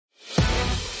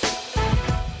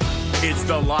It's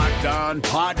the Locked On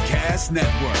Podcast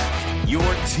Network, your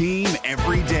team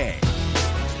every day.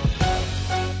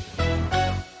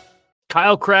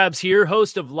 Kyle Krabs here,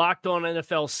 host of Locked On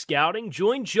NFL Scouting.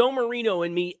 Join Joe Marino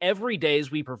and me every day as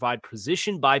we provide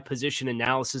position-by-position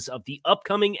analysis of the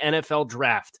upcoming NFL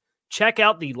Draft. Check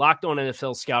out the Locked On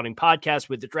NFL Scouting podcast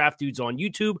with the Draft Dudes on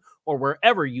YouTube or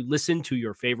wherever you listen to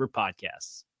your favorite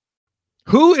podcasts.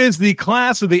 Who is the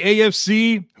class of the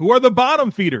AFC? Who are the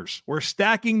bottom feeders? We're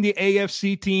stacking the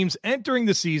AFC teams entering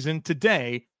the season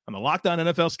today on the Locked On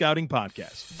NFL Scouting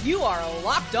podcast. You are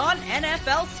Locked On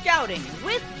NFL Scouting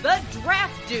with the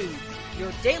Draft Dudes,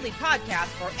 your daily podcast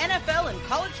for NFL and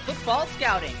college football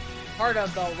scouting. Part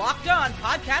of the Locked On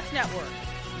Podcast Network,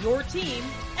 your team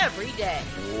every day.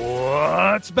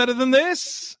 What's better than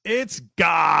this? It's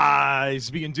guys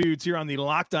being dudes here on the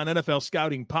Locked On NFL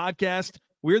Scouting podcast.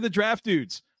 We're the Draft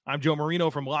Dudes. I'm Joe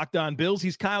Marino from Locked On Bills.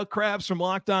 He's Kyle Krabs from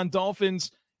Locked On Dolphins.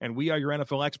 And we are your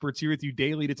NFL experts here with you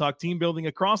daily to talk team building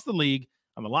across the league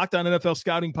on the Locked On NFL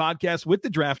Scouting podcast with the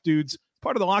Draft Dudes,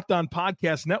 part of the Locked On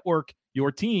Podcast Network,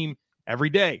 your team every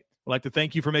day. I'd like to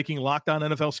thank you for making Locked On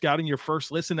NFL Scouting your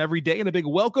first listen every day, and a big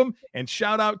welcome and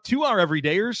shout out to our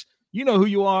everydayers. You know who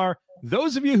you are.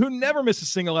 Those of you who never miss a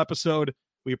single episode,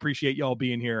 we appreciate y'all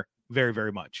being here very,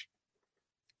 very much.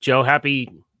 Joe, happy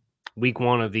week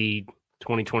one of the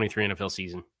 2023 NFL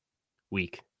season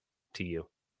week to you.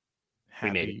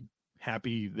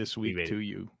 Happy this week to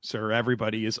you, sir.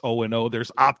 Everybody is 0-0.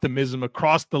 There's optimism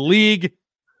across the league.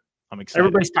 I'm excited.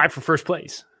 Everybody's tied for first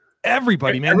place.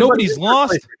 Everybody, man. Nobody's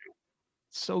lost.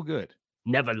 So good.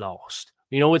 Never lost.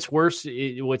 You know what's worse?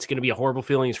 What's going to be a horrible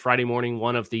feeling is Friday morning,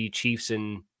 one of the Chiefs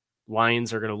and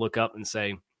Lions are going to look up and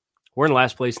say, we're in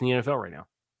last place in the NFL right now.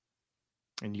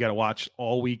 And you got to watch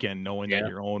all weekend knowing that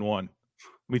you're 0-1. Let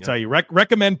me tell you,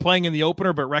 recommend playing in the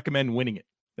opener, but recommend winning it.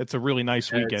 That's a really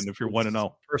nice weekend if you're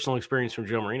 1-0. Personal experience from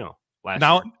Joe Marino last year.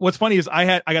 Now, what's funny is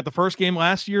I got the first game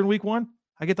last year in week one.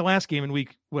 I get the last game in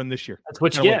week one this year. That's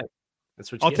what you get.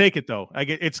 I'll take it though.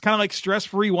 It's kind of like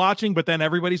stress-free watching, but then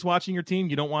everybody's watching your team.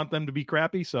 You don't want them to be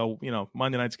crappy. So,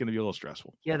 Monday night's going to be a little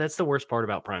stressful. Yeah, that's the worst part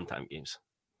about primetime games.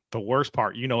 The worst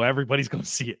part, everybody's going to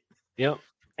see it. Yep.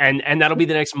 And that'll be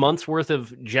the next month's worth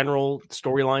of general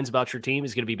storylines about your team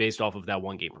is going to be based off of that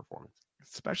one game performance.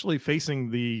 Especially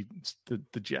facing the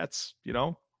Jets, a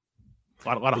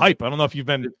lot of hype. I don't know if you've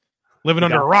been living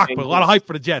under a rock, but a lot of hype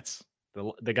for the Jets.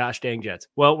 The gosh dang Jets.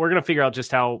 Well, we're going to figure out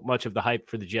just how much of the hype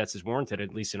for the Jets is warranted,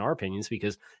 at least in our opinions,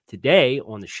 because today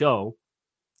on the show,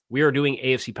 we are doing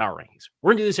AFC Power Rankings.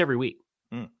 We're going to do this every week.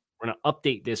 We're going to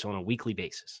update this on a weekly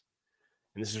basis.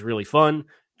 And this is really fun.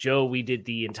 Joe, we did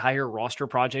the entire roster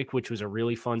project, which was a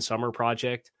really fun summer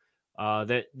project.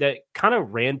 That kind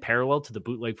of ran parallel to the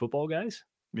bootleg football guys.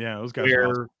 Yeah, those guys.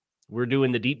 Awesome. We're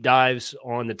doing the deep dives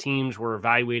on the teams. We're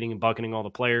evaluating and bucketing all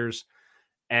the players.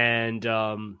 And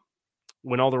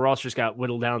when all the rosters got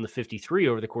whittled down to 53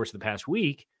 over the course of the past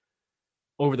week,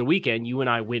 over the weekend, you and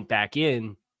I went back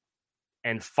in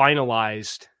and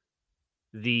finalized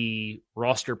the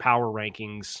roster power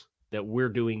rankings that we're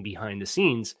doing behind the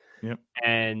scenes. Yep.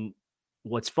 And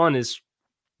what's fun is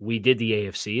we did the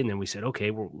AFC, and then we said, okay,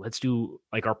 well, let's do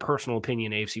like our personal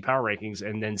opinion AFC power rankings,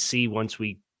 and then see once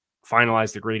we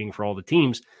finalize the grading for all the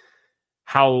teams,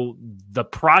 how the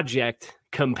project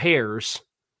compares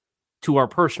to our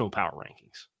personal power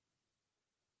rankings.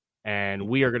 And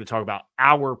we are going to talk about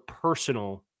our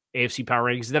personal AFC power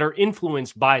rankings that are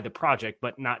influenced by the project,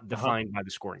 but not defined by the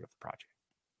scoring of the project.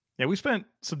 Yeah, we spent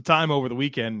some time over the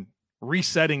weekend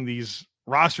resetting these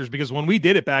rosters because when we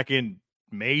did it back in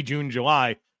May, June,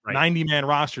 July, 90-man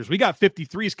rosters. We got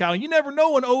 53s, Kyle. You never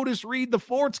know when Otis Reed the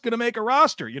Fourth's going to make a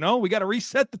roster. We got to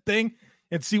reset the thing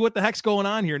and see what the heck's going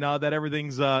on here now that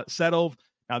everything's settled.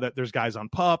 Now that there's guys on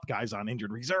PUP, guys on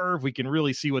injured reserve, we can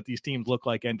really see what these teams look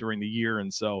like entering the year.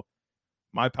 And so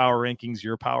my power rankings,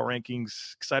 your power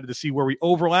rankings, excited to see where we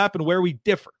overlap and where we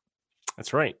differ.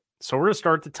 That's right. So we're going to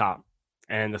start at the top.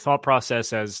 And the thought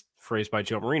process, as phrased by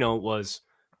Joe Marino, was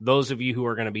those of you who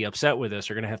are going to be upset with us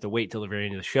are going to have to wait till the very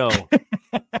end of the show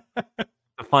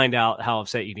to find out how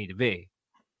upset you need to be.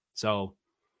 So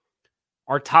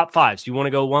our top fives, do you want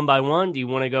to go one by one? Do you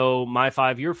want to go my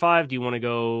five, your five? Do you want to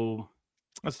go?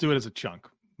 Let's do it as a chunk.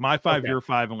 My five, your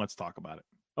five, and let's talk about it.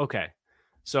 Okay.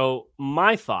 So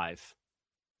my five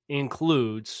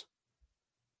includes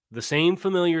the same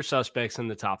familiar suspects in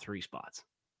the top three spots.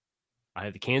 I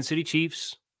have the Kansas City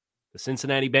Chiefs, the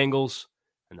Cincinnati Bengals,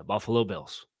 and the Buffalo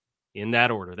Bills in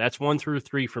that order. That's 1 through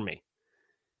 3 for me.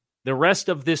 The rest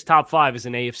of this top five is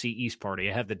an AFC East party.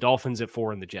 I have the Dolphins at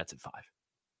 4 and the Jets at 5.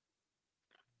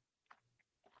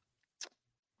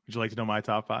 Would you like to know my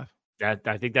top five?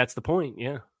 I think that's the point.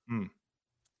 Yeah.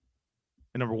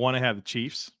 At number 1, I have the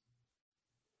Chiefs.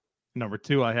 Number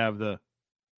 2, I have the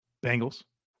Bengals.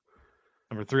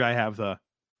 Number 3, I have the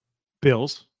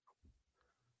Bills.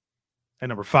 And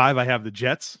number 5, I have the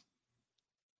Jets.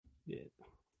 Yeah.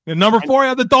 And number 4, I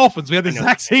have the Dolphins. We have the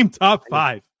exact same top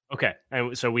 5. Okay.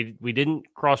 And so we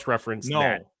didn't cross-reference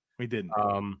that. No, we didn't.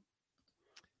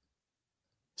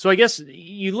 So I guess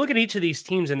you look at each of these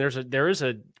teams and there is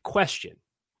a question,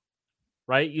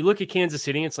 right? You look at Kansas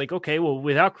City, and it's like, okay, well,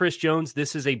 without Chris Jones,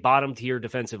 this is a bottom-tier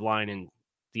defensive line in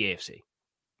the AFC.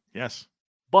 Yes.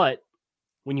 But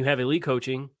when you have elite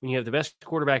coaching, when you have the best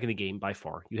quarterback in the game by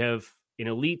far, you have an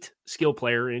elite skill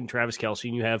player in Travis Kelce,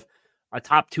 and you have a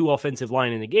top 2 offensive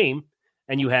line in the game,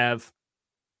 and you have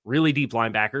really deep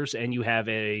linebackers, and you have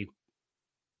a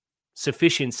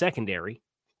sufficient secondary,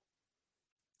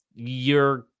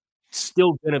 you're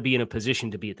still going to be in a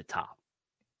position to be at the top,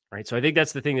 right? So I think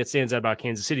that's the thing that stands out about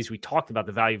Kansas City is we talked about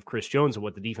the value of Chris Jones and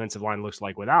what the defensive line looks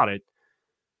like without it,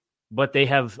 but they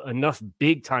have enough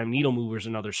big-time needle movers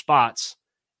in other spots,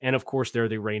 and of course they're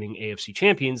the reigning AFC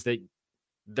champions, that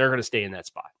they're going to stay in that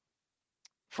spot.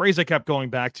 Phrase I kept going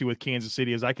back to with Kansas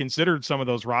City is I considered some of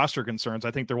those roster concerns.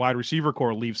 I think their wide receiver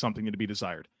core leaves something to be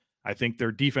desired. I think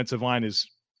their defensive line is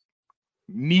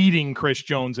needing Chris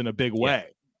Jones in a big way.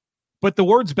 But the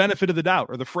words benefit of the doubt,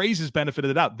 or the phrases benefit of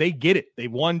the doubt, they get it.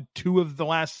 They've won 2 of the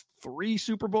last 3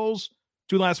 Super Bowls,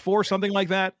 2 of the last 4, something like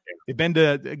that. They've been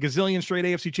to a gazillion straight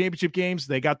AFC championship games.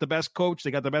 They got the best coach. They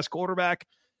got the best quarterback.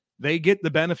 They get the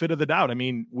benefit of the doubt. I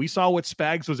mean, we saw what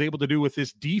Spags was able to do with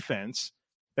this defense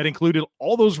that included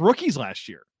all those rookies last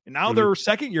year. And now they're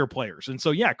second-year players. And so,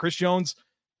 yeah, Chris Jones,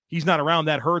 he's not around.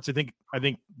 That hurts. I think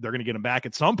they're going to get him back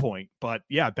at some point. But,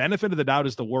 yeah, benefit of the doubt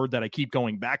is the word that I keep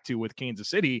going back to with Kansas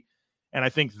City. And I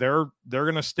think they're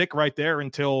going to stick right there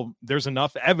until there's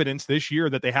enough evidence this year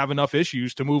that they have enough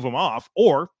issues to move them off,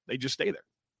 or they just stay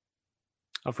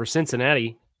there. For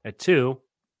Cincinnati at 2,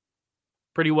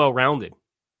 pretty well-rounded,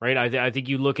 right? I think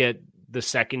you look at the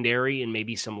secondary and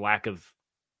maybe some lack of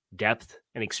depth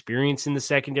and experience in the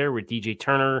secondary with DJ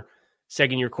Turner,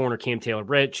 second-year corner Cam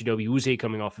Taylor-Britt, Chidobe Uze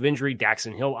coming off of injury,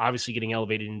 Daxton Hill obviously getting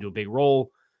elevated into a big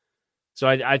role. So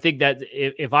I think that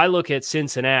if I look at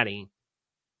Cincinnati,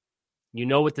 you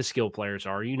know what the skill players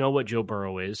are. You know what Joe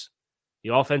Burrow is.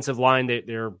 The offensive line,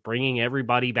 they're bringing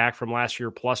everybody back from last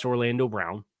year plus Orlando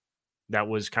Brown. That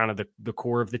was kind of the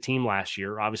core of the team last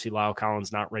year. Obviously, Lyle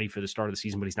Collins not ready for the start of the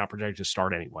season, but he's not projected to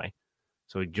start anyway.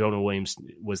 So Jonah Williams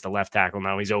was the left tackle.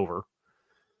 Now he's over.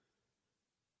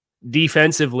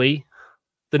 Defensively,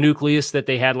 the nucleus that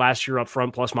they had last year up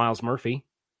front plus Myles Murphy,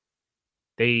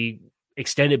 they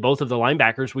extended both of the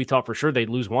linebackers. We thought for sure they'd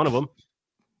lose one of them.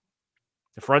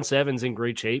 The front seven's in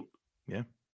great shape. Yeah.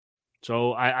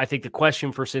 So I think the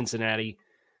question for Cincinnati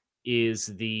is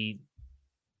the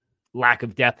lack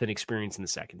of depth and experience in the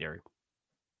secondary,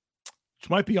 which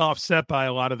might be offset by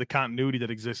a lot of the continuity that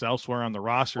exists elsewhere on the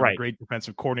roster. Right. A great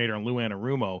defensive coordinator in Lou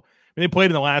Anarumo. They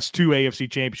played in the last 2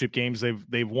 AFC championship games.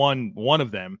 They've won one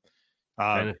of them.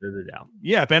 Benefit of the doubt.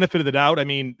 Yeah, benefit of the doubt. I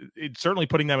mean, it's certainly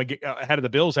putting them ahead of the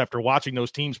Bills after watching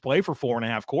those teams play for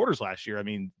 4.5 quarters last year. I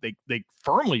mean, they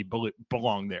firmly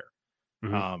belong there.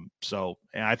 Mm-hmm. So,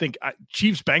 and I think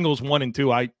Chiefs Bengals 1 and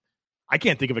 2. I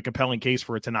can't think of a compelling case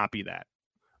for it to not be that.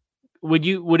 Would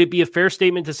it be a fair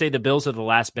statement to say the Bills are the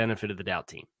last benefit of the doubt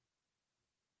team?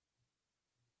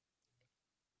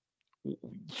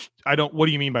 What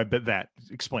do you mean by that?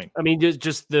 Explain. I mean,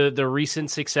 just the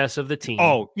recent success of the team.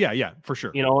 Oh, yeah, for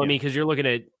sure. You know, I mean, because you're looking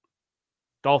at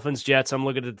Dolphins, Jets. I'm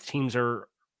looking at the teams are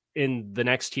in the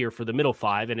next tier for the middle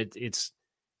 5, and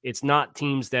it's not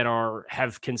teams that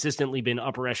have consistently been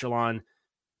upper echelon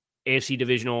AFC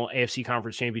divisional, AFC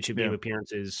conference championship game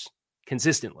appearances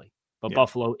consistently. But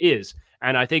Buffalo is.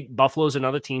 And I think Buffalo's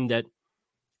another team that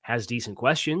has decent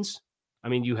questions. I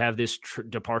mean, you have this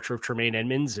departure of Tremaine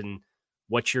Edmonds and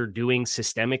what you're doing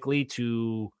systemically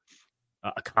to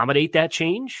accommodate that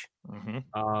change. Mm-hmm.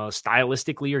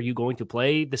 Stylistically, are you going to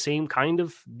play the same kind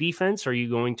of defense? Are you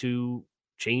going to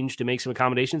change to make some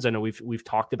accommodations? I know we've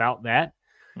talked about that.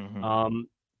 Mm-hmm.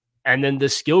 And then the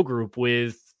skill group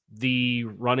with the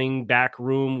running back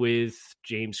room with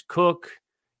James Cook,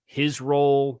 his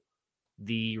role,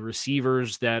 the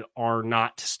receivers that are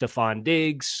not Stephon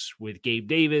Diggs with Gabe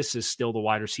Davis is still the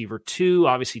wide receiver 2.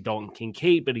 Obviously Dalton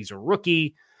Kincaid, but he's a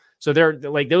rookie. So they're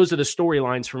like, those are the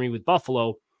storylines for me with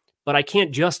Buffalo, but I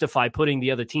can't justify putting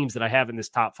the other teams that I have in this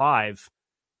top 5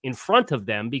 in front of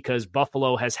them because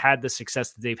Buffalo has had the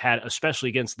success that they've had, especially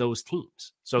against those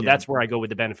teams. So that's where I go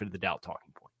with the benefit of the doubt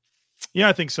talking point. Yeah,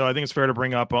 I think so. I think it's fair to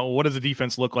bring up what does the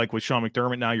defense look like with Sean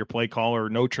McDermott now, your play caller,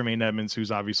 no Tremaine Edmonds,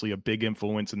 who's obviously a big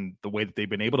influence in the way that they've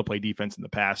been able to play defense in the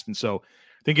past. And so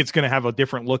I think it's going to have a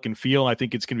different look and feel. I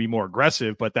think it's going to be more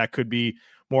aggressive, but that could be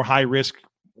more high risk,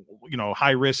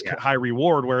 high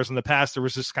reward. Whereas in the past, there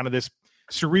was just kind of this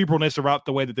cerebralness about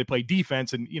the way that they play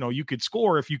defense. And, you could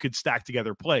score if you could stack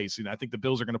together plays. And I think the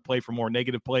Bills are going to play for more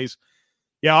negative plays.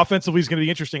 Yeah, offensively is going to be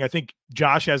interesting. I think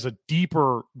Josh has a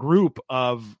deeper group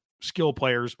of skill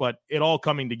players, but it all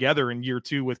coming together in year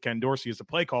 2 with Ken Dorsey as the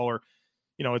play caller.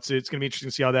 It's going to be interesting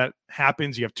to see how that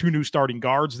happens. You have 2 new starting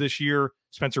guards this year.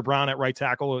 Spencer Brown at right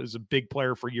tackle is a big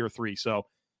player for year 3. So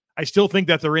I still think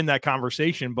that they're in that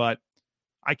conversation, but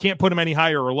I can't put them any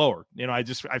higher or lower. I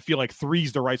feel like 3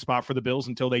 is the right spot for the Bills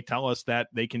until they tell us that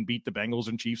they can beat the Bengals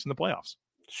and Chiefs in the playoffs.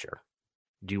 Sure.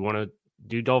 Do you want to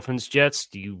do Dolphins Jets?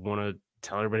 Do you want to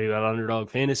tell everybody about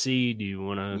Underdog Fantasy? Do you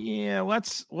want to? Yeah,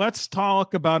 let's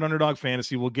talk about Underdog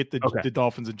Fantasy. We'll get the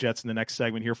Dolphins and Jets in the next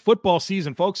segment here. Football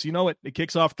season, folks. It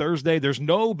kicks off Thursday. There's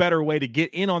no better way to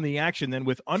get in on the action than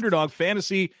with Underdog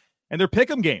Fantasy and their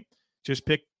pick'em game. Just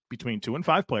pick between 2 and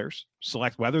 5 players,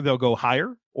 select whether they'll go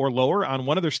higher or lower on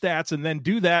one of their stats, and then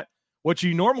do that. What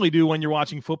you normally do when you're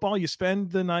watching football, you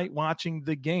spend the night watching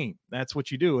the game. That's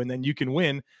what you do, and then you can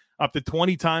win up to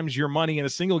 20 times your money in a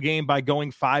single game by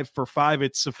going 5 for 5.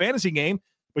 It's a fantasy game,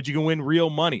 but you can win real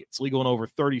money. It's legal in over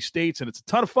 30 states, and it's a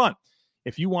ton of fun.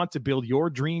 If you want to build your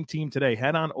dream team today,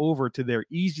 head on over to their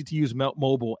easy-to-use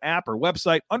mobile app or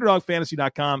website,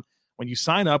 UnderdogFantasy.com, when you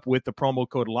sign up with the promo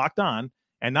code LOCKEDON.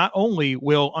 And not only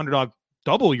will Underdog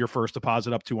double your first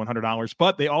deposit up to $100,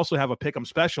 but they also have a Pick'em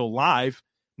special live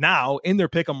now in their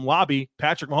Pick'em lobby.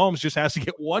 Patrick Mahomes just has to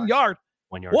get 1 yard.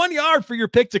 1 yard for your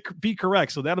pick to be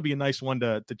correct. So that'll be a nice one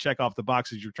to check off the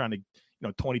boxes. You're trying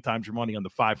to 20 times your money on the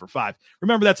 5 for 5.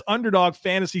 Remember, that's Underdog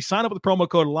Fantasy. Sign up with the promo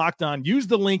code Locked On. Use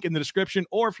the link in the description,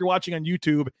 or if you're watching on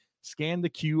YouTube, scan the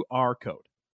QR code.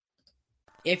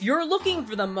 If you're looking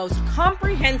for the most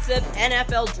comprehensive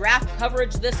NFL draft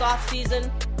coverage this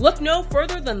offseason, look no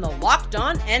further than the Locked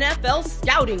On NFL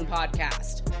Scouting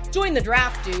Podcast. Join the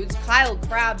draft dudes, Kyle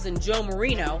Krabs and Joe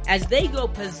Marino, as they go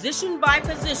position by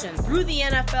position through the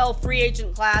NFL free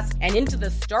agent class and into the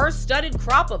star-studded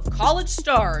crop of college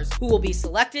stars who will be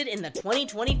selected in the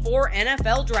 2024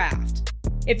 NFL Draft.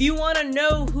 If you want to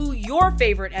know who your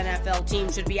favorite NFL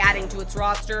team should be adding to its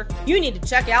roster, you need to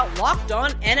check out Locked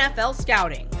On NFL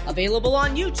Scouting, available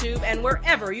on YouTube and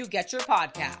wherever you get your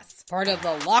podcasts. Part of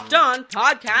the Locked On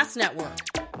Podcast Network,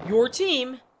 your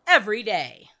team every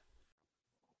day.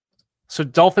 So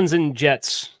Dolphins and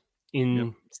Jets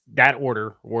in that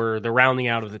order were the rounding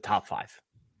out of the top 5.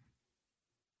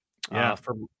 Yeah.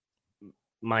 For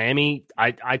Miami,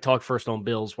 I talk first on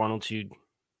Bills. Why don't you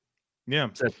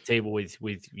set the table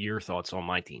with your thoughts on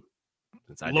my team?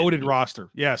 Loaded roster.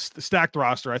 Yes, the stacked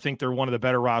roster. I think they're one of the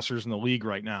better rosters in the league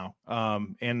right now.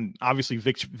 And obviously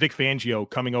Vic Fangio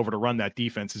coming over to run that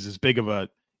defense is as big of a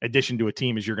addition to a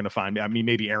team as you're going to find. I mean,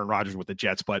 maybe Aaron Rodgers with the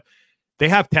Jets, but they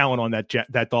have talent on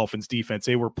that Dolphins defense.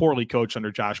 They were poorly coached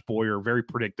under Josh Boyer, very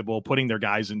predictable, putting their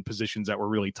guys in positions that were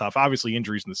really tough. Obviously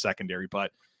injuries in the secondary,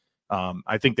 but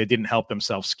I think they didn't help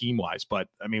themselves scheme-wise. But,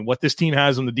 I mean, what this team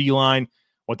has on the D-line,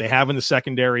 what they have in the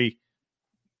secondary,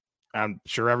 I'm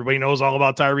sure everybody knows all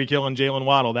about Tyreek Hill and Jalen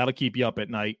Waddle. That'll keep you up at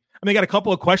night. I mean, I got a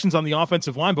couple of questions on the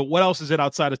offensive line, but what else is it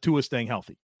outside of Tua staying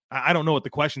healthy? I don't know what the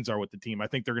questions are with the team. I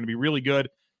think they're going to be really good.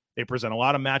 They present a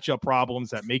lot of matchup problems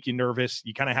that make you nervous.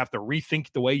 You kind of have to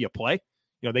rethink the way you play.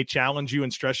 They challenge you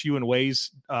and stress you in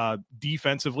ways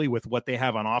defensively with what they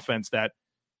have on offense that,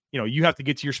 you have to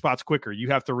get to your spots quicker. You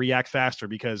have to react faster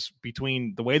because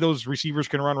between the way those receivers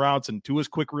can run routes and Tua's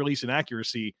quick release and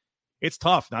accuracy, it's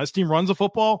tough. Now, this team runs the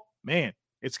football, man,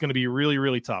 it's going to be really,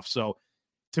 really tough. So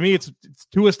to me, it's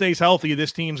Tua stays healthy.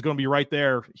 This team's going to be right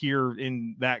there here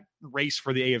in that race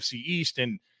for the AFC East.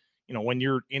 And, when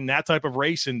you're in that type of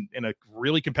race in a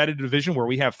really competitive division where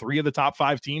we have 3 of the top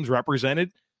 5 teams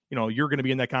represented, you're going to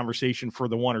be in that conversation for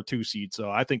the 1 or 2 seed.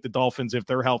 So I think the Dolphins, if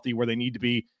they're healthy where they need to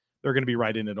be, they're going to be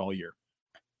right in it all year.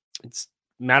 It's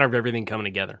a matter of everything coming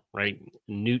together, right?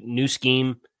 New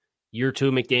scheme, year 2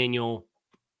 McDaniel,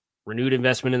 renewed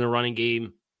investment in the running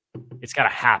game. It's got to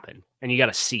happen, and you got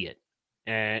to see it.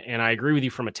 And I agree with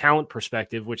you from a talent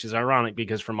perspective, which is ironic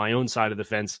because from my own side of the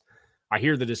fence, I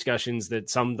hear the discussions that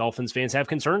some Dolphins fans have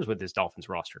concerns with this Dolphins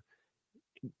roster.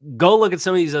 Go look at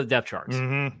some of these other depth charts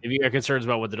if you got concerns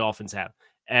about what the Dolphins have.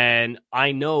 And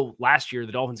I know last year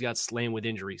the Dolphins got slammed with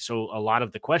injury. So a lot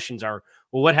of the questions are,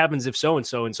 well, what happens if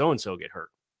so-and-so and so-and-so get hurt?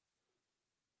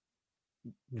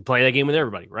 You play that game with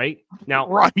everybody, right? Now,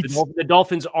 right. The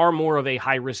Dolphins are more of a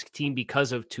high-risk team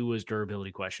because of Tua's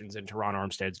durability questions and Teron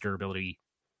Armstead's durability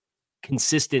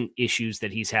consistent issues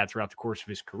that he's had throughout the course of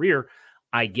his career.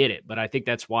 I get it, but I think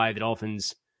that's why the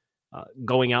Dolphins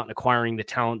going out and acquiring the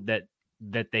talent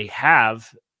that they have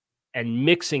and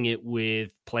mixing it with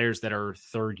players that are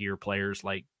third-year players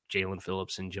like Jalen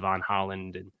Phillips and Javon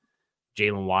Holland and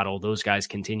Jalen Waddle, those guys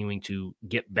continuing to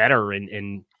get better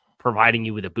and providing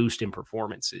you with a boost in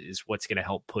performance is what's going to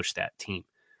help push that team.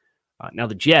 Now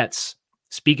the Jets,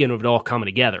 speaking of it all coming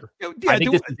together, I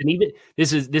think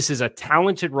this is a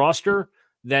talented roster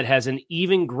that has an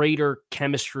even greater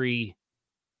chemistry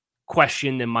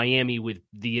question than Miami with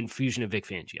the infusion of Vic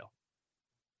Fangio.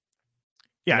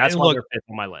 Yeah, and that's why they're fifth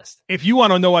on my list. If you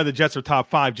want to know why the Jets are top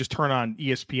 5, just turn on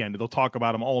ESPN. They'll talk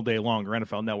about them all day long, or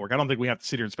NFL Network. I don't think we have to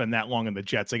sit here and spend that long on the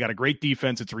Jets. They got a great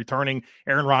defense. It's returning.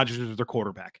 Aaron Rodgers is their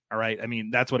quarterback. All right. I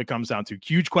mean, that's what it comes down to.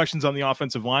 Huge questions on the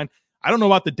offensive line. I don't know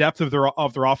about the depth of their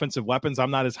offensive weapons.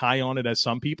 I'm not as high on it as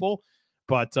some people.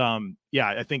 But,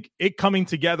 I think it coming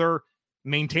together,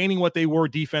 maintaining what they were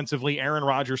defensively, Aaron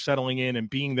Rodgers settling in and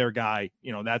being their guy,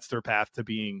 that's their path to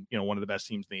being, one of the best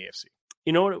teams in the AFC.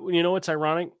 You know what's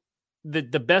ironic? The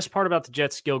best part about the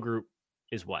Jets skill group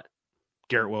is what?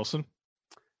 Garrett Wilson.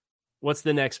 What's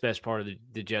the next best part of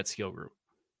the Jets skill group?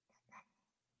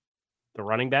 The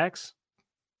running backs?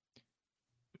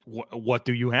 What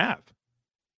do you have?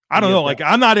 I don't know. Like,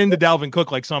 I'm not into Dalvin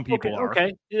Cook like some people are.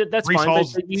 Okay, that's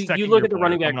Breece fine. You look at the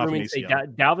running back room and say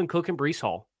Dalvin Cook and Breece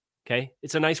Hall. Okay,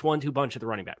 it's a nice 1-2 bunch at the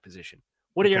running back position.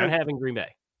 What did Aaron have in Green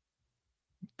Bay?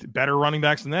 Better running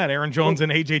backs than that, Aaron Jones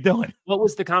and A.J. Dillon. What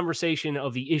was the conversation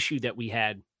of the issue that we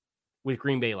had with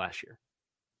Green Bay last year?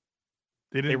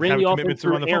 They ran the offense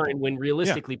through Aaron when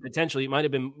realistically, potentially, it might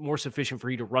have been more sufficient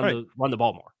for you to run the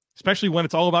ball more. Especially when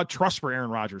it's all about trust for Aaron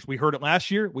Rodgers. We heard it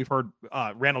last year. We've heard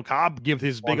Randall Cobb give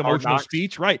his big emotional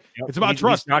speech. Right. Yep. It's about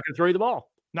trust. He's not going to throw you the ball.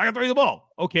 Not going to throw you the ball.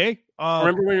 Okay.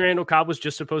 Remember when Randall Cobb was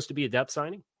just supposed to be a depth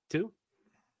signing too?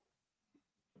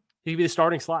 He could be the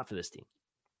starting slot for this team.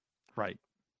 Right.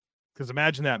 Because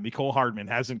imagine that. Mecole Hardman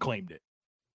hasn't claimed it.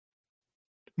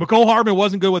 Mecole Hardman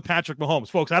wasn't good with Patrick Mahomes.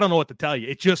 Folks, I don't know what to tell you.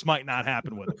 It just might not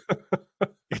happen with him.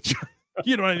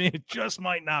 You know what I mean? It just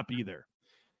might not be there.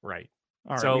 Right.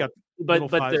 All right. So, but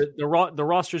the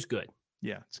roster's good.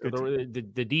 Yeah. It's good.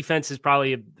 The defense is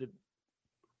probably the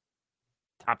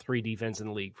top 3 defense in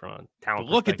the league from a talent.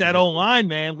 But look at that old line,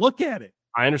 man. Look at it.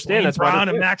 I understand. Wayne that's Brown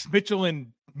and Max Mitchell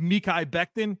and Mekhi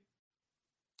Becton.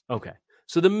 Okay.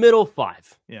 So the middle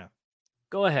 5. Yeah.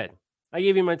 Go ahead. I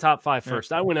gave you my top 5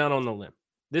 first. I went out on the limb.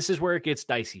 This is where it gets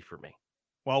dicey for me.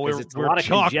 Well, we're a lot of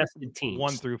congested teams.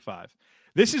 1 through 5.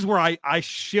 This is where I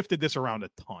shifted this around a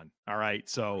ton. All right.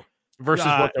 So versus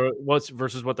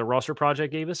what the roster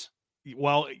project gave us?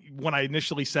 Well, when I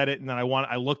initially said it and then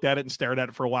I looked at it and stared at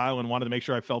it for a while and wanted to make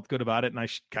sure I felt good about it. And I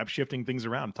kept shifting things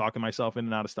around, talking myself in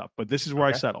and out of stuff. But this is where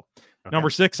I settle. Okay. Number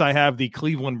 6, I have the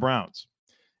Cleveland Browns.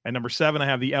 At number 7, I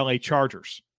have the LA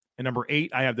Chargers. At number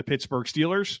 8, I have the Pittsburgh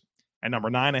Steelers. At number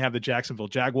 9, I have the Jacksonville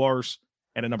Jaguars.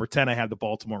 And at number 10, I have the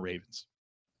Baltimore Ravens.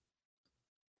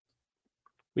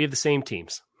 We have the same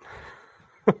teams.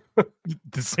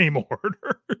 The same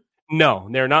order? No,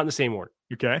 they're not in the same order.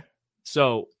 Okay.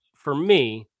 So for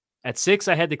me, at 6,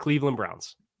 I had the Cleveland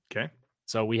Browns. Okay.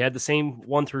 So we had the same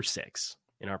 1 through 6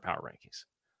 in our power rankings.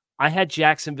 I had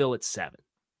Jacksonville at 7.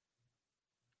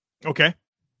 Okay.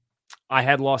 I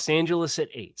had Los Angeles at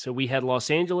 8. So we had Los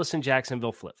Angeles and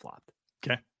Jacksonville flip-flopped.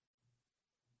 Okay.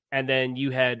 And then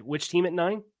you had which team at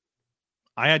 9?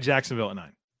 I had Jacksonville at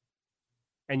 9.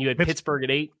 And you had Pittsburgh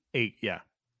at 8? 8, yeah.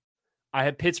 I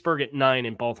had Pittsburgh at 9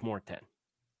 and Baltimore at 10.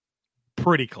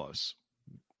 Pretty close.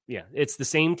 Yeah, it's the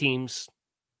same teams.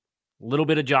 A little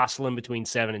bit of jostling between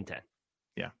 7 and 10.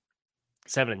 Yeah.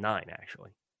 7 and 9,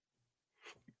 actually.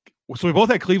 So we both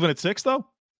had Cleveland at 6, though?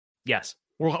 Yes.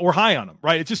 We're high on them,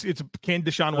 right? Can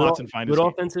Deshaun Watson find his good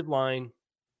offensive line,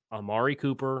 Amari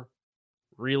Cooper.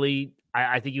 Really,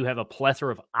 I think you have a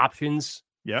plethora of options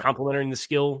complementing the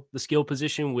skill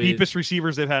position with deepest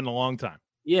receivers they've had in a long time.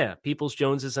 Yeah,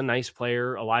 Peoples-Jones is a nice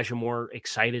player. Elijah Moore,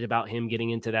 excited about him getting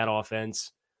into that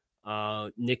offense.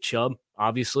 Nick Chubb,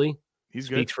 obviously, he's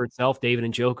speaks good for itself. David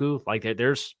Njoku, like that.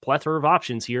 There's plethora of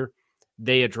options here.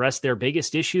 They addressed their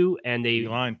biggest issue, and they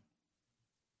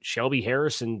Shelby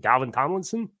Harris and Dalvin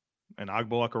Tomlinson and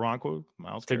Agbo Okoronkwo,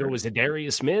 Miles Garrett. It was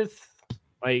Darius Smith.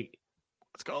 Like,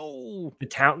 let's go.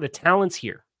 The talent's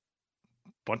here.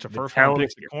 Bunch of first round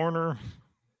picks at corner.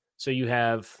 So you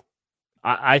have,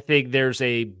 I think there's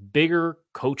a bigger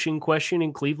coaching question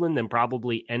in Cleveland than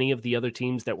probably any of the other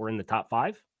teams that were in the top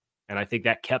 5. And I think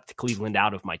that kept Cleveland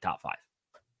out of my top 5.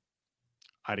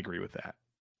 I'd agree with that.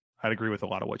 I'd agree with a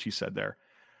lot of what you said there.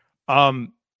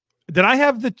 Did I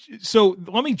have so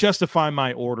let me justify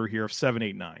my order here of 7,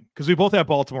 8, 9, because we both have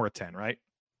Baltimore at 10, right?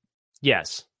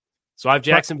 Yes. So I have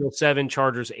Jacksonville 7,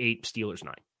 Chargers 8, Steelers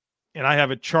 9. And I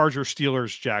have it Chargers,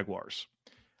 Steelers, Jaguars.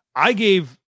 I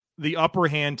gave the upper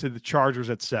hand to the Chargers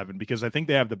at 7 because I think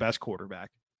they have the best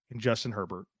quarterback in Justin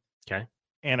Herbert. Okay.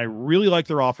 And I really like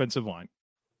their offensive line.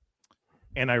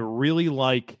 And I really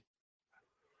like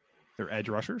their edge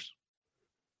rushers.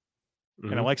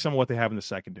 And I like some of what they have in the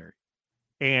secondary.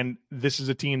 And this is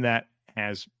a team that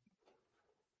has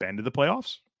been to the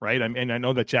playoffs, right? And I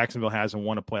know that Jacksonville hasn't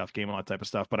won a playoff game and all that type of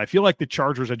stuff, but I feel like the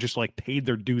Chargers have just like paid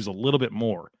their dues a little bit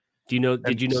more. Did you know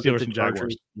that the and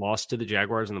Chargers lost to the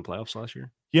Jaguars in the playoffs last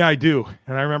year? Yeah, I do.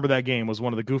 And I remember that game was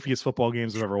one of the goofiest football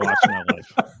games I've ever watched in my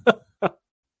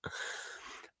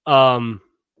life.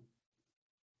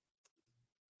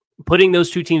 Putting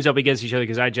those two teams up against each other,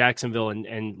 because I had Jacksonville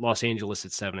and Los Angeles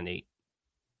at 7 and 8.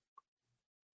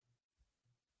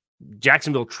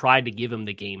 Jacksonville tried to give him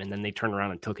the game, and then they turned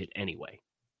around and took it anyway.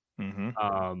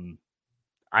 Mm-hmm.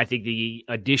 I think the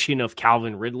addition of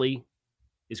Calvin Ridley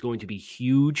is going to be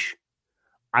huge.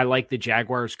 I like the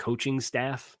Jaguars coaching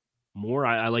staff more.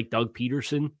 I like Doug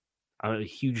Peterson. I'm a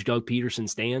huge Doug Peterson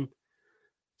stan.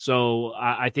 So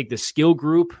I think the skill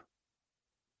group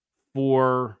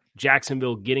for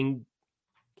Jacksonville getting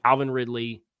Calvin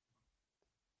Ridley,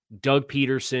 Doug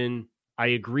Peterson, I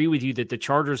agree with you that the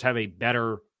Chargers have a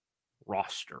better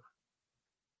roster.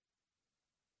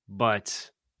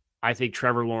 But I think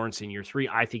Trevor Lawrence in year 3,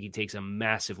 I think he takes a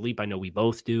massive leap. I know we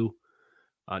both do.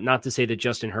 Not to say that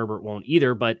Justin Herbert won't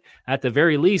either, but at the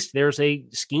very least, there's a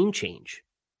scheme change,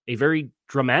 a very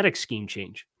dramatic scheme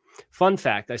change. Fun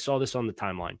fact, I saw this on the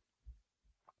timeline.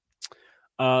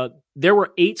 There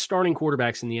were 8 starting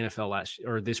quarterbacks in the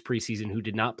NFL this preseason who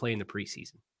did not play in the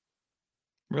preseason.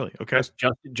 Really? Okay.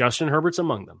 Justin Herbert's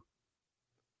among them.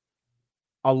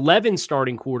 11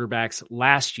 starting quarterbacks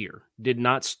last year did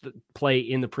not play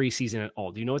in the preseason at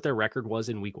all. Do you know what their record was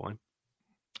in week 1?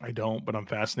 I don't, but I'm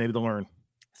fascinated to learn.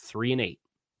 3 and 8.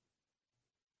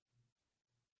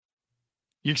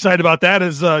 You excited about that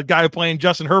as a guy playing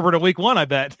Justin Herbert in week 1, I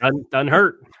bet. Doesn't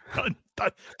hurt.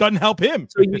 Doesn't help him.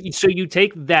 So you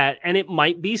take that, and it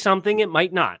might be something, it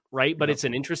might not, right? But it's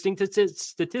an interesting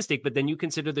statistic. But then you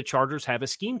consider the Chargers have a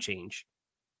scheme change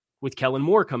with Kellen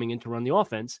Moore coming in to run the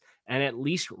offense. And at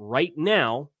least right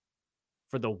now,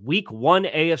 for the week 1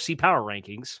 AFC power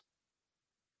rankings,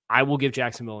 I will give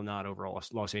Jacksonville a nod over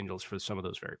Los Angeles for some of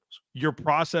those variables. Your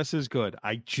process is good.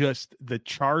 The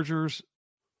Chargers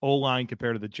O-line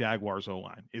compared to the Jaguars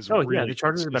O-line is the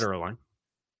Chargers are better O-line.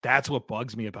 That's what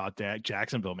bugs me about that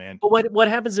Jacksonville, man. But what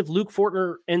happens if Luke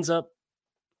Fortner ends up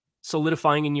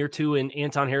solidifying in year 2 and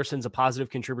Anton Harrison's a positive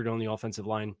contributor on the offensive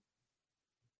line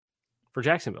for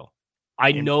Jacksonville?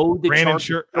 I know the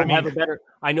Chargers have a better.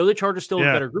 I know the Chargers still have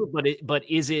a better group, but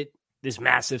is it this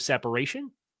massive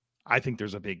separation? I think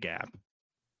there's a big gap.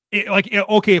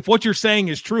 Okay, if what you're saying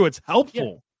is true, it's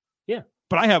helpful. Yeah.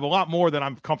 But I have a lot more that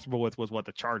I'm comfortable with what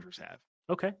the Chargers have.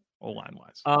 Okay. O-line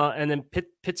wise. And then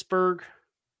Pittsburgh.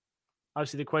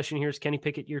 Obviously, the question here is Kenny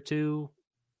Pickett year 2.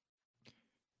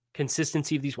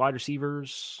 Consistency of these wide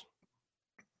receivers.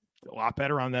 A lot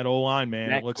better on that O-line, man.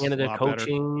 Matt It looks Canada a lot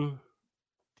coaching.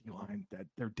 D-line,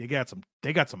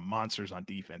 they got some monsters on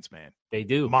defense, man. They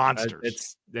do.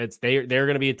 Monsters. They're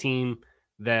going to be a team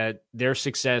that their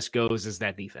success goes as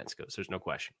that defense goes. There's no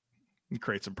question. You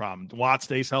create some problems. Watt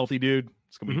stays healthy, dude.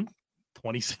 It's going to be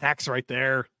 20 sacks right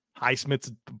there.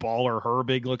 Highsmith's baller.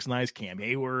 Herbig looks nice. Cam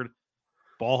Hayward.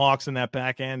 Ball hawks in that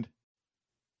back end.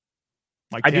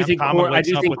 I do think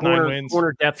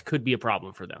corner depth could be a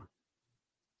problem for them.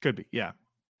 Could be, yeah.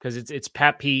 Because it's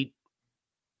Pat Pete,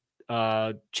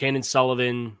 Shannon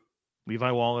Sullivan, Levi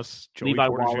Wallace,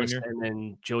 and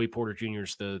then Joey Porter Jr.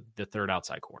 is the third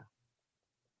outside corner.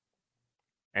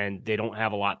 And they don't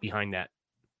have a lot behind that.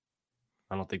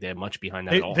 I don't think they have much behind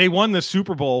that at all. They won the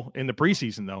Super Bowl in the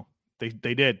preseason, though.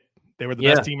 They did. They were the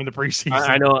best team in the preseason.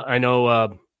 I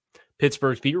know.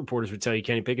 Pittsburgh's beat reporters would tell you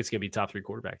Kenny Pickett's going to be top 3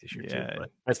 quarterback this year, too. But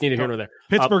that's neither here nor there.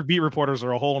 Pittsburgh beat reporters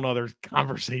are a whole nother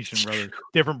conversation, brother.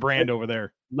 Different brand over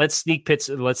there. Let's sneak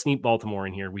Baltimore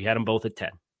in here. We had them both at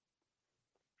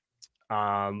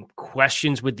 10.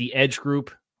 Questions with the edge group,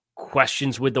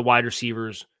 questions with the wide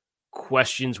receivers,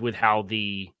 questions with how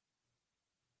the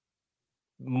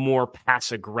more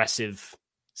pass-aggressive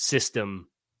system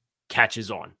catches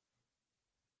on.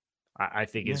 I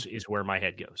think is where my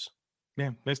head goes.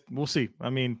 Yeah, we'll see. I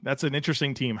mean, that's an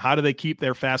interesting team. How do they keep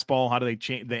their fastball? How do they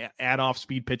change? They add off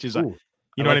speed pitches. You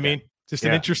know what I mean? Just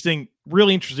an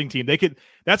really interesting team.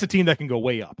 That's a team that can go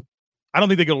way up. I don't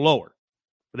think they go lower,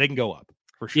 but they can go up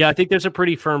for sure. Yeah, I think there's a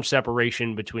pretty firm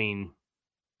separation between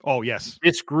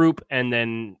this group and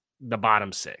then the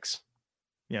bottom 6.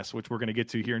 Yes, which we're going to get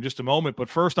to here in just a moment. But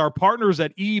first, our partners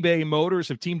at eBay Motors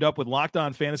have teamed up with Locked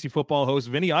On Fantasy Football host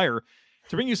Vinny Iyer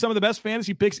to bring you some of the best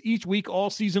fantasy picks each week all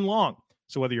season long.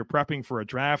 So whether you're prepping for a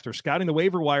draft or scouting the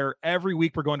waiver wire, every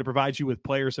week we're going to provide you with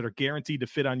players that are guaranteed to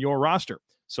fit on your roster.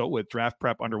 So with draft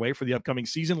prep underway for the upcoming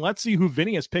season, let's see who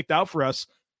Vinny has picked out for us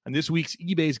on this week's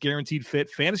eBay's Guaranteed Fit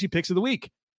Fantasy Picks of the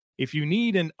Week. If you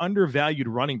need an undervalued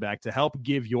running back to help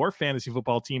give your fantasy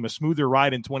football team a smoother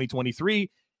ride in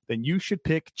 2023, then you should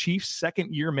pick Chiefs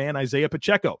second-year man Isaiah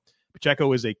Pacheco.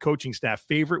 Pacheco is a coaching staff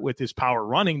favorite with his power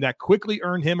running that quickly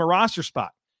earned him a roster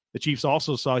spot. The Chiefs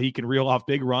also saw he can reel off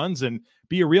big runs and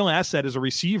be a real asset as a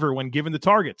receiver when given the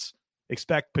targets.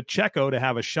 Expect Pacheco to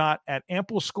have a shot at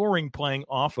ample scoring playing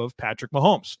off of Patrick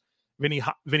Mahomes.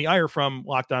 Vinny Iyer from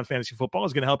Locked On Fantasy Football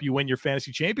is going to help you win your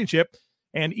fantasy championship.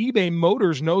 And eBay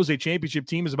Motors knows a championship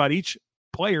team is about each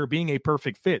player being a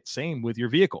perfect fit. Same with your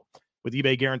vehicle. With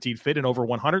eBay Guaranteed Fit and over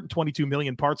 122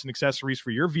 million parts and accessories for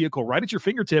your vehicle right at your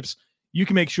fingertips, you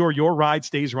can make sure your ride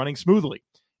stays running smoothly.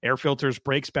 Air filters,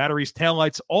 brakes, batteries,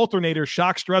 taillights, alternators,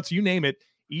 shock struts, you name it,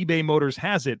 eBay Motors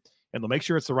has it. And they'll make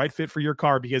sure it's the right fit for your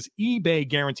car because eBay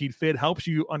Guaranteed Fit helps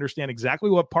you understand exactly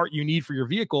what part you need for your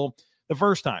vehicle the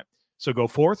first time. So go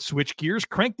forth, switch gears,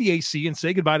 crank the AC, and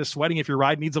say goodbye to sweating if your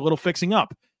ride needs a little fixing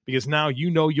up. Because now you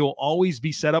know you'll always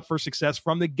be set up for success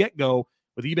from the get-go.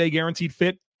 With eBay Guaranteed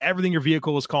Fit, everything your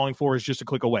vehicle is calling for is just a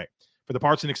click away. For the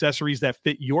parts and accessories that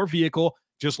fit your vehicle,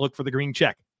 just look for the green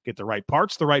check. Get the right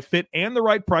parts, the right fit, and the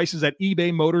right prices at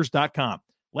ebaymotors.com.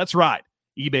 Let's ride.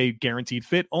 eBay Guaranteed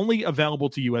Fit, only available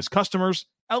to U.S. customers.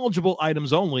 Eligible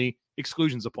items only.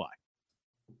 Exclusions apply.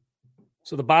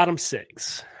 So the bottom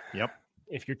 6. Yep.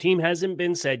 If your team hasn't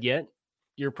been said yet,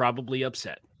 you're probably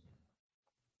upset.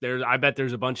 I bet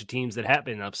there's a bunch of teams that have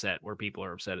been upset where people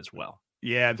are upset as well.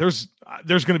 Yeah, there's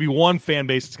going to be one fan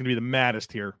base that's going to be the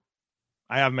maddest here.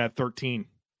 I have them at 13.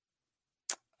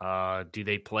 Do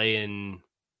they play in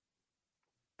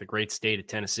the great state of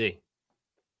Tennessee?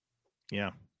 Yeah.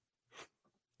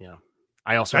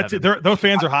 I also have those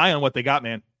fans are high on what they got,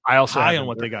 man. I also high on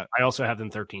what they got. I also have them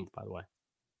 13th, by the way.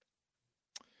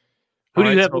 Who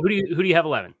do you have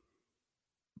 11?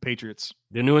 Patriots.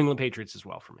 The New England Patriots as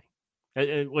well for me.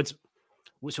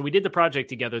 So we did the project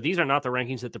together. These are not the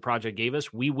rankings that the project gave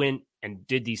us. We went and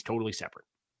did these totally separate.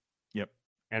 Yep.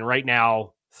 And right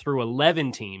now, through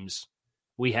 11 teams,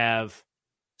 we have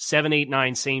 7, 8,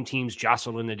 9 same teams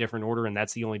jostled in a different order, and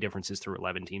that's the only difference is through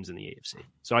 11 teams in the AFC.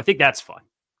 So I think that's fun.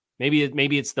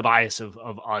 Maybe it's the bias of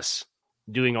us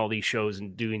doing all these shows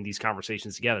and doing these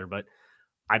conversations together, but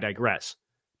I digress.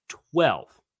 12.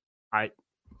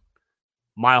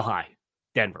 Mile High,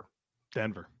 Denver.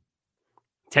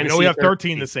 Tennessee. We have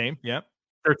 13 the same. Yep.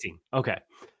 13. Okay.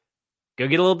 Go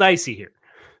get a little dicey here.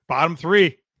 Bottom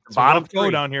 3. Bottom 3.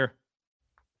 Go down here.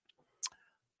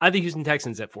 I have the Houston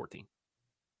Texans at 14.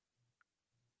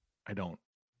 I don't.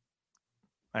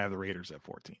 I have the Raiders at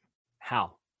 14.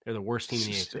 How? They're the worst team in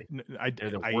the AFC. They're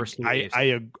the worst team in the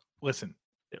AFC. Listen.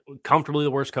 Comfortably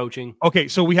the worst coaching. Okay,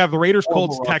 so we have the Raiders,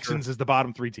 Colts, Texans as the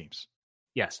bottom 3 teams.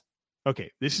 Yes. Okay,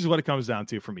 this is what it comes down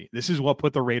to for me. This is what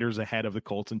put the Raiders ahead of the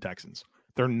Colts and Texans.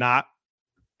 They're not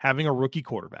having a rookie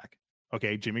quarterback.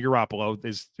 Okay, Jimmy Garoppolo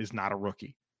is not a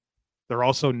rookie. They're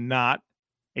also not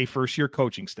a first-year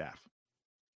coaching staff.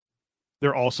 They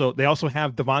also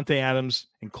have Devontae Adams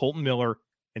and Colton Miller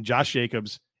and Josh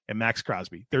Jacobs and Max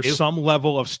Crosby. There's some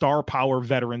level of star power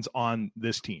veterans on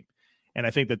this team. And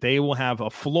I think that they will have a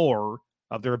floor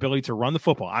of their ability to run the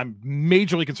football. I'm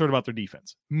majorly concerned about their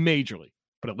defense. Majorly.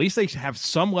 But at least they have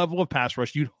some level of pass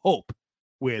rush, you'd hope,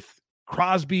 with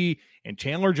Crosby and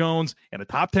Chandler Jones and a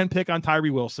top 10 pick on Tyree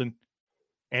Wilson.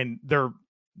 And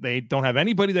they don't have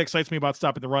anybody that excites me about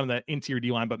stopping the run of that interior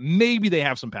D-line, but maybe they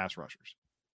have some pass rushers.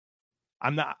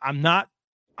 I'm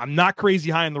not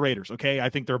crazy high on the Raiders, okay? I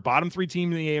think they're a bottom 3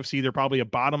 team in the AFC. They're probably a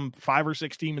bottom 5 or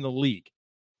 6 team in the league.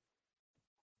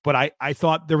 But I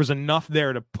thought there was enough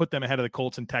there to put them ahead of the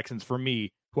Colts and Texans for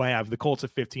me, who I have the Colts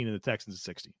at 15 and the Texans at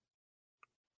 16.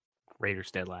 Raiders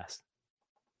dead last.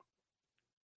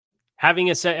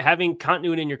 Having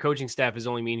continuity in your coaching staff is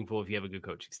only meaningful if you have a good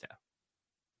coaching staff.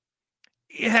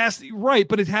 It has to, right,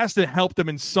 but it has to help them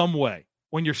in some way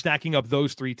when you're stacking up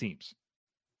those 3 teams.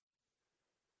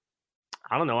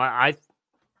 I don't know. I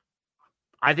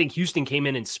think Houston came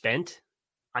in and spent.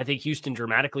 I think Houston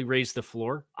dramatically raised the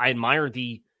floor. I admire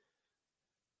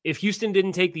if Houston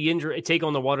didn't take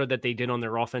on the water that they did on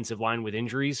their offensive line with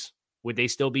injuries, would they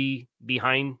still be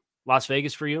behind Las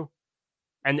Vegas for you?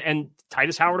 And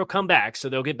Titus Howard will come back, so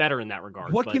they'll get better in that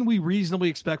regard. What can we reasonably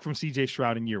expect from C.J.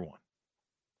 Stroud in year one?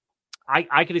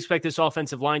 I could expect this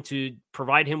offensive line to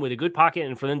provide him with a good pocket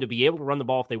and for them to be able to run the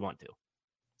ball if they want to.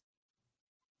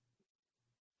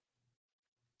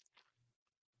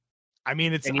 I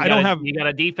mean, you got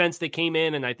a defense that came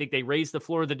in, and I think they raised the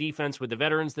floor of the defense with the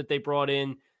veterans that they brought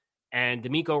in. And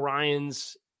D'Amico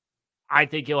Ryans, I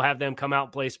think he'll have them come out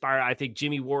and play Spire. I think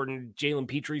Jimmy Ward and Jalen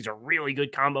Petre's a really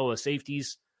good combo of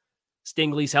safeties.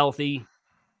 Stingley's healthy.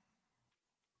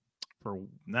 For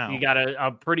now, you got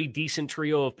a pretty decent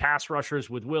trio of pass rushers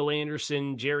with Will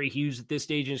Anderson, Jerry Hughes at this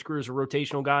stage in his career as a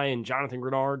rotational guy, and Jonathan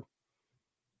Grenard.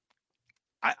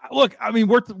 Look, I mean,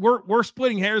 we're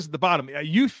splitting hairs at the bottom.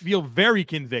 You feel very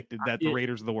convicted that the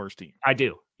Raiders are the worst team. I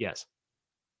do, yes.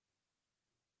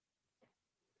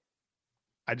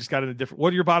 I just got it a different.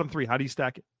 What are your bottom three? How do you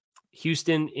stack it?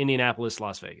 Houston, Indianapolis,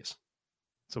 Las Vegas.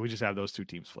 So we just have those two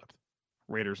teams flipped.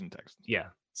 Raiders and Texans. Yeah.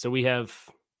 So we have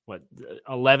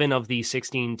 11 of the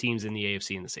 16 teams in the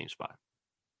AFC in the same spot.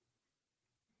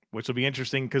 Which will be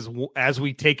interesting because as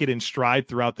we take it in stride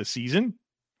throughout the season,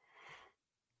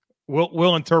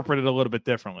 we'll interpret it a little bit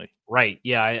differently. Right.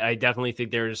 Yeah, I definitely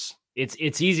think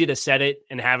it's easy to set it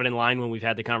and have it in line when we've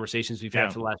had the conversations we've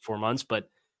had for the last 4 months, but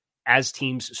as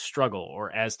teams struggle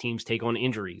or as teams take on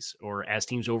injuries or as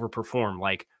teams overperform,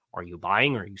 like, are you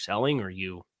buying? Are you selling? Are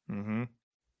you? Mm-hmm.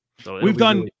 So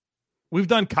we've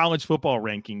done college football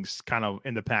rankings kind of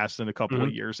in the past in a couple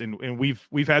of years, and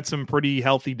we've had some pretty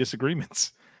healthy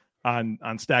disagreements on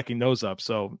stacking those up.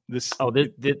 So this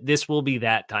will be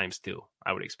that times two,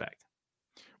 I would expect.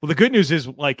 Well, the good news is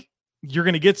like you're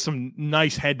going to get some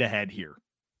nice head to head here,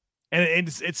 and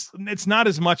it's not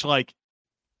as much like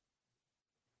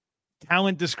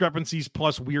talent discrepancies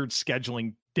plus weird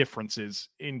scheduling differences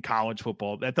in college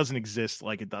football. That doesn't exist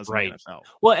like it does in the NFL.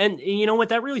 Well, and you know what?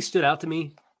 That really stood out to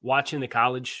me watching the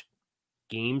college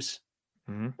games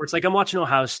where it's like I'm watching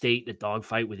Ohio State, the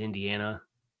dogfight with Indiana.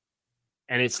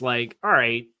 And it's like, all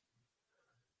right,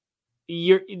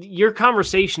 your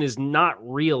conversation is not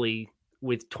really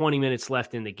with 20 minutes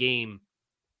left in the game.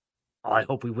 Oh, I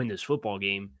hope we win this football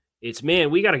game. It's, man,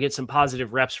 we got to get some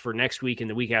positive reps for next week and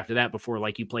the week after that before,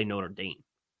 like, you play Notre Dame.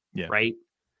 Yeah. Right?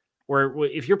 Where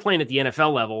if you're playing at the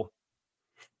NFL level,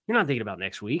 you're not thinking about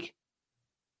next week.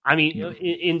 I mean,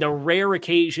 in the rare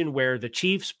occasion where the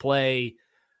Chiefs play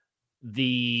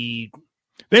they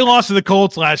lost to the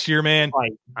Colts last year, man.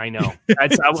 Right, I know.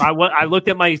 I looked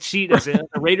at my sheet and said,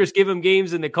 the Raiders give them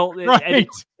games and the Colts. Right. And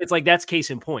it's like, that's case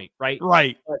in point, right?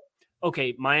 Right. But,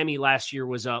 okay, Miami last year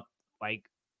was up like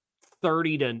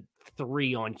 30-3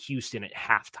 on Houston at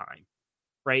halftime,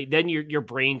 right? Then your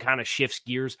brain kind of shifts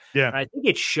gears. Yeah. And I think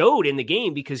it showed in the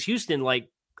game because Houston like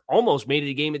almost made it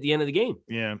a game at the end of the game.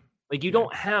 Yeah. Like you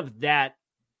don't have that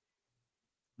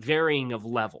varying of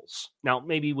levels. Now,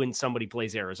 maybe when somebody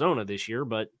plays Arizona this year,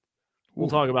 but we'll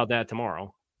talk about that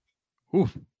tomorrow.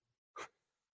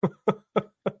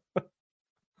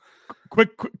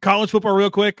 Quick college football real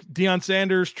quick. Deion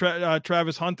Sanders,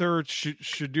 Travis Hunter,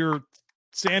 Shadur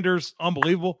Sanders,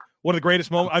 unbelievable. One of the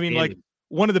greatest moments. I mean, like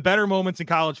one of the better moments in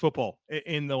college football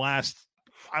in the last,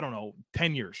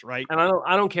 10 years, right? And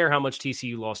I don't care how much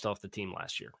TCU lost off the team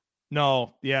last year.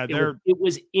 No, yeah. It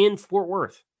was in Fort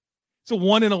Worth. It's a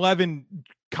 1-11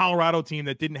 Colorado team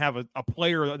that didn't have a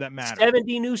player that mattered.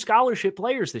 70 new scholarship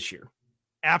players this year.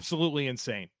 Absolutely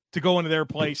insane to go into their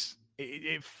place.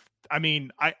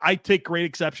 I take great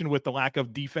exception with the lack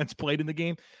of defense played in the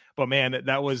game, but man,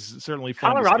 that was certainly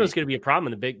fun. Colorado's going to be a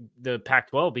problem in the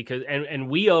Pac-12 because and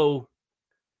we owe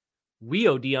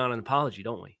Deion an apology,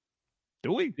 don't we?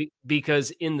 Do we?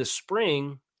 Because in the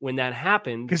spring when that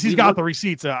happened, because he's got the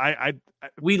receipts.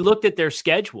 We looked at their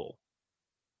schedule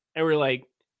and we're like,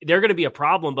 they're going to be a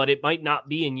problem, but it might not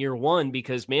be in year one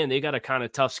because, man, they got a kind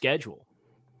of tough schedule.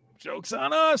 Joke's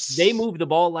on us. They moved the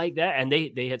ball like that, and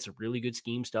they had some really good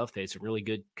scheme stuff. They had some really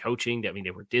good coaching. I mean,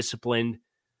 they were disciplined.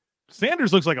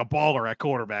 Sanders looks like a baller at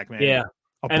quarterback, man. Yeah.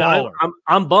 Baller.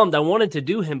 I'm bummed. I wanted to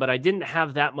do him, but I didn't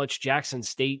have that much Jackson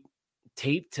State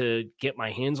tape to get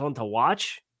my hands on to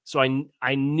watch. So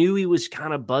I knew he was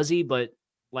kind of buzzy, but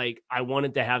like I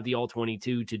wanted to have the all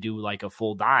 22 to do like a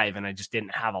full dive, and I just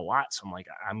didn't have a lot. So I'm like,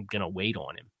 I'm gonna wait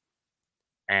on him.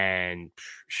 And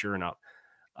sure enough,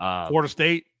 Florida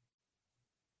State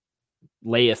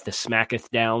layeth the smacketh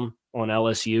down on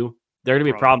LSU. They're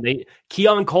gonna be a problem.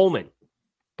 Keon Coleman,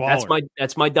 baller.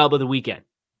 That's my dub of the weekend.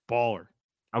 Baller.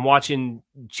 I'm watching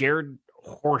Jared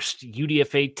Horst,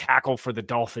 UDFA tackle for the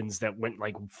Dolphins that went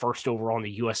like first overall in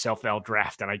the USFL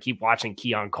draft. And I keep watching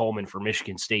Keon Coleman for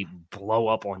Michigan State blow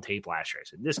up on tape last year. I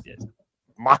said, this is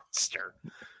monster.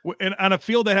 And on a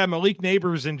field that had Malik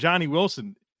Neighbors and Johnny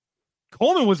Wilson,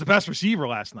 Coleman was the best receiver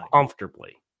last night.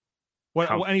 Comfortably.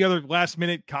 Any other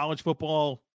last-minute college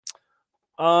football?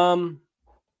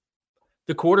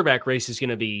 The quarterback race is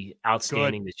going to be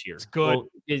outstanding this year. It's good.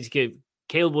 Well,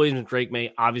 Caleb Williams and Drake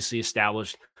May obviously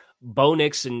established. Bo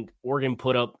Nix and Oregon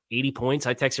put up 80 points.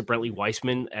 I texted Brentley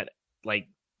Weissman at like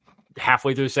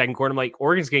halfway through the second quarter. I'm like,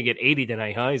 Oregon's going to get 80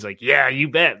 tonight, huh? He's like, yeah, you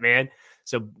bet, man.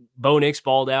 So Bo Nix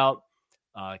balled out.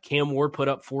 Cam Ward put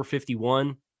up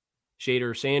 451.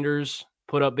 Shader Sanders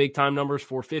put up big-time numbers,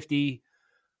 450.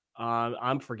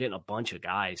 I'm forgetting a bunch of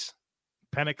guys.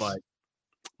 Penix. But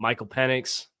Michael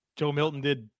Penix. Joe Milton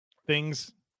did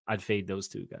things. I'd fade those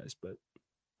two guys, but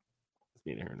it's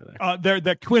neither here nor there. They're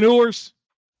the Quinn Ewers.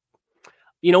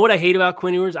 You know what I hate about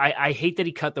Quinn Ewers? I hate that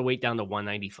he cut the weight down to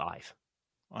 195.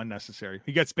 Unnecessary.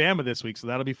 He gets Bama this week, so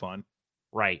that'll be fun.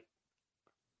 Right.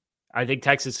 I think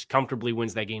Texas comfortably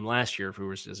wins that game last year if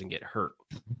Ewers doesn't get hurt.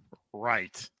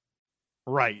 Right.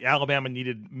 Alabama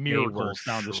needed miracles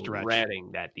down the stretch.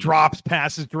 That drops,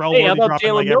 passes, Darrell Worthy. How about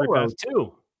Jalen Milrow,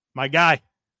 too? My guy.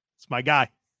 It's my guy.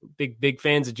 Big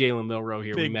fans of Jalen Milrow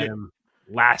here. We met him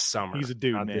last summer. He's a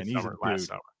dude, man. He's last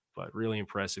summer. But really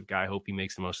impressive guy. Hope he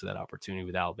makes the most of that opportunity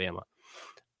with Alabama.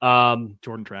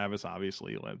 Jordan Travis,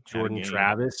 obviously. Jordan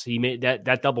Travis. He made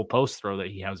that double post throw that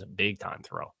he has a big time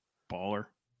throw. Baller.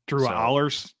 Drew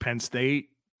Allers, Penn State.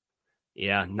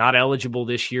 Yeah, not eligible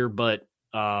this year, but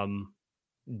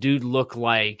dude looked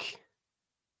like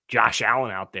Josh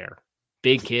Allen out there.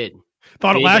 Big kid.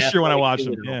 Thought it last year when I watched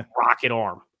him. Yeah. Rocket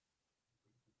arm.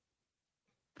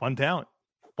 Fun talent.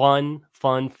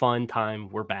 Fun time.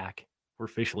 We're back. We're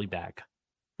officially back.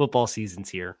 Football season's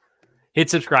here. Hit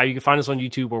subscribe. You can find us on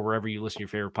YouTube or wherever you listen to your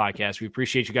favorite podcast. We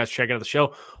appreciate you guys checking out the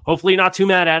show. Hopefully you're not too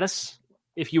mad at us.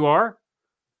 If you are,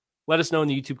 let us know in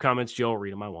the YouTube comments. Joe will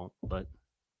read them. I won't, but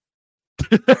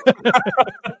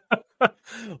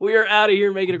we are out of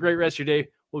here. Make it a great rest of your day.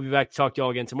 We'll be back to talk to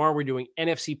y'all again tomorrow. We're doing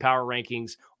NFC Power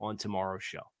Rankings on tomorrow's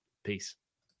show. Peace.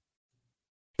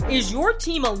 Is your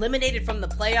team eliminated from the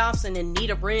playoffs and in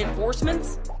need of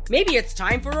reinforcements? Maybe it's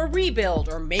time for a rebuild,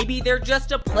 or maybe they're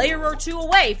just a player or two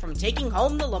away from taking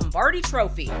home the Lombardi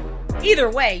Trophy.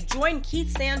 Either way, join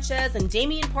Keith Sanchez and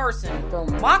Damian Parson for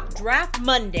Mock Draft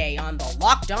Monday on the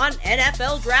Locked On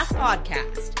NFL Draft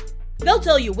Podcast. They'll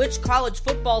tell you which college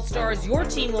football stars your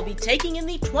team will be taking in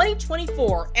the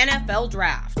 2024 NFL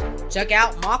Draft. Check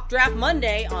out Mock Draft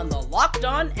Monday on the Locked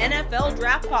On NFL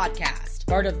Draft Podcast,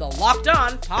 part of the Locked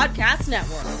On Podcast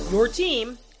Network, your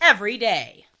team every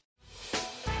day.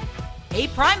 Hey,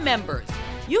 Prime members,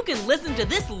 you can listen to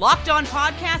this Locked On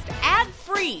podcast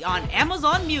ad-free on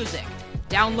Amazon Music.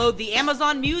 Download the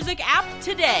Amazon Music app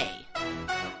today.